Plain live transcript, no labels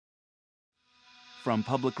From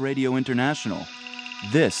Public Radio International,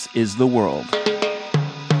 this is The World.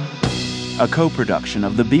 A co-production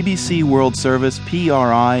of the BBC World Service,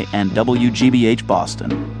 PRI, and WGBH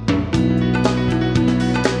Boston.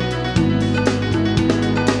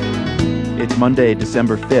 It's Monday,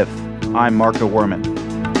 December 5th. I'm Marco Werman.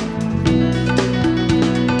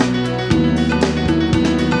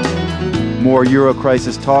 More Euro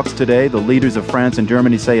crisis talks today. The leaders of France and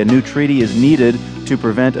Germany say a new treaty is needed to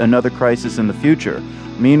prevent another crisis in the future.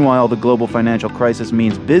 Meanwhile, the global financial crisis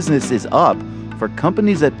means business is up for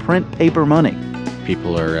companies that print paper money.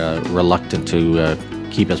 People are reluctant to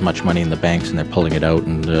keep as much money in the banks, and they're pulling it out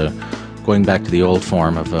and going back to the old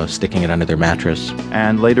form of sticking it under their mattress.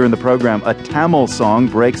 And later in the program, a Tamil song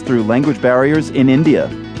breaks through language barriers in India.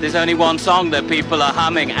 There's only one song that people are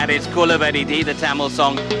humming, and it's Kulavedi, the Tamil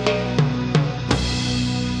song.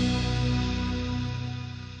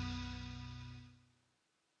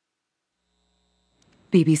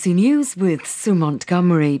 BBC News with Sue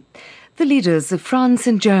Montgomery. The leaders of France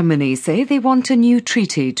and Germany say they want a new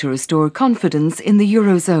treaty to restore confidence in the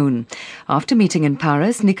Eurozone. After meeting in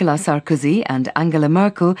Paris, Nicolas Sarkozy and Angela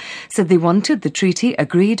Merkel said they wanted the treaty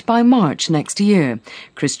agreed by March next year.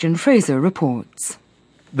 Christian Fraser reports.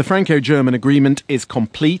 The Franco-German agreement is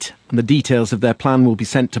complete, and the details of their plan will be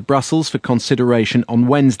sent to Brussels for consideration on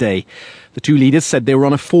Wednesday. The two leaders said they were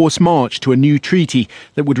on a forced march to a new treaty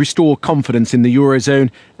that would restore confidence in the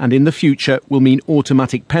Eurozone and in the future will mean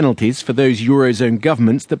automatic penalties for those Eurozone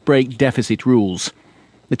governments that break deficit rules.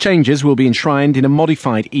 The changes will be enshrined in a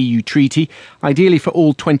modified EU treaty, ideally for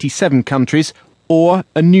all 27 countries, or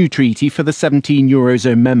a new treaty for the 17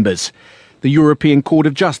 Eurozone members. The European Court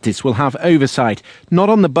of Justice will have oversight, not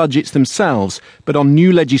on the budgets themselves, but on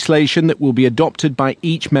new legislation that will be adopted by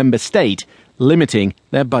each member state, limiting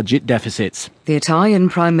their budget deficits. The Italian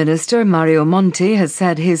Prime Minister Mario Monti has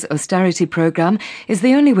said his austerity programme is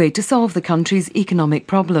the only way to solve the country's economic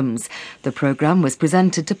problems. The programme was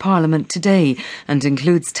presented to Parliament today and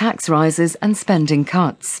includes tax rises and spending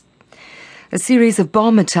cuts. A series of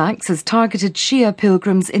bomb attacks has targeted Shia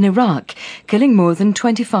pilgrims in Iraq, killing more than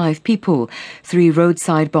 25 people. 3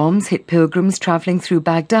 roadside bombs hit pilgrims travelling through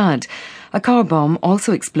Baghdad. A car bomb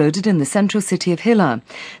also exploded in the central city of Hilla.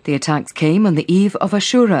 The attacks came on the eve of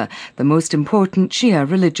Ashura, the most important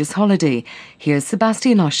Shia religious holiday. Here's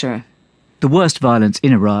Sebastian Usher. The worst violence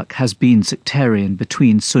in Iraq has been sectarian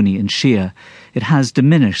between Sunni and Shia. It has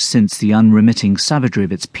diminished since the unremitting savagery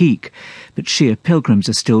of its peak, but Shia pilgrims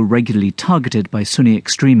are still regularly targeted by Sunni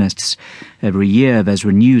extremists. Every year there's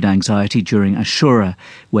renewed anxiety during Ashura,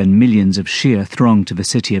 when millions of Shia throng to the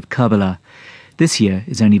city of Karbala. This year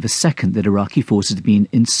is only the second that Iraqi forces have been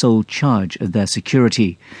in sole charge of their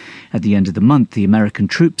security. At the end of the month, the American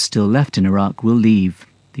troops still left in Iraq will leave.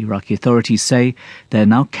 The Iraqi authorities say they're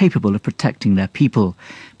now capable of protecting their people.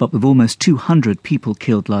 But with almost 200 people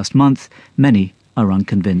killed last month, many are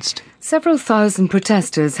unconvinced. Several thousand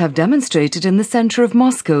protesters have demonstrated in the centre of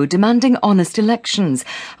Moscow demanding honest elections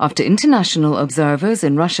after international observers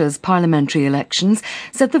in Russia's parliamentary elections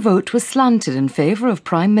said the vote was slanted in favour of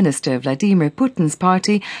Prime Minister Vladimir Putin's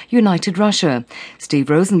party, United Russia. Steve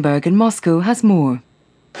Rosenberg in Moscow has more.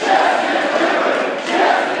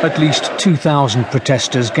 At least 2,000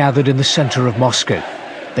 protesters gathered in the centre of Moscow.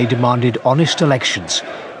 They demanded honest elections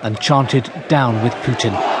and chanted "Down with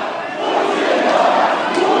Putin."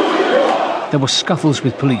 There were scuffles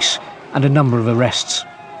with police and a number of arrests.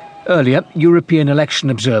 Earlier, European election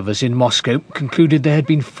observers in Moscow concluded there had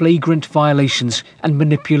been flagrant violations and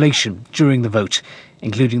manipulation during the vote,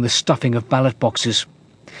 including the stuffing of ballot boxes.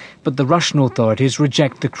 But the Russian authorities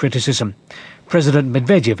reject the criticism. President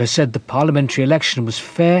Medvedev has said the parliamentary election was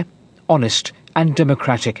fair, honest and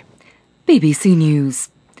democratic. BBC News.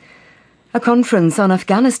 A conference on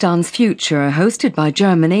Afghanistan's future hosted by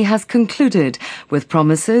Germany has concluded with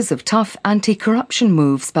promises of tough anti-corruption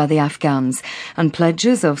moves by the Afghans and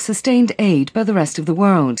pledges of sustained aid by the rest of the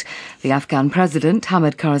world. The Afghan President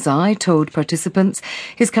Hamid Karzai told participants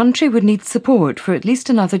his country would need support for at least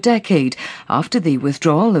another decade after the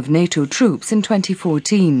withdrawal of NATO troops in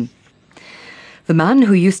 2014. The man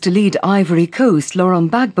who used to lead Ivory Coast,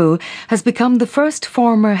 Laurent Gbagbo, has become the first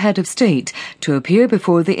former head of state to appear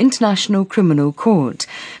before the International Criminal Court.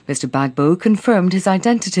 Mr. Gbagbo confirmed his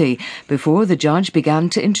identity before the judge began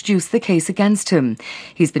to introduce the case against him.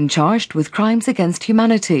 He's been charged with crimes against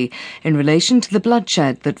humanity in relation to the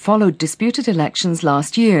bloodshed that followed disputed elections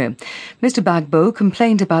last year. Mr. Gbagbo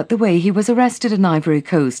complained about the way he was arrested in Ivory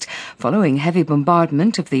Coast following heavy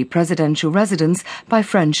bombardment of the presidential residence by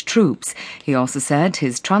French troops. He also said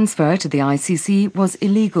his transfer to the ICC was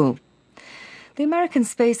illegal. The American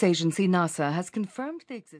Space Agency, NASA, has confirmed the existence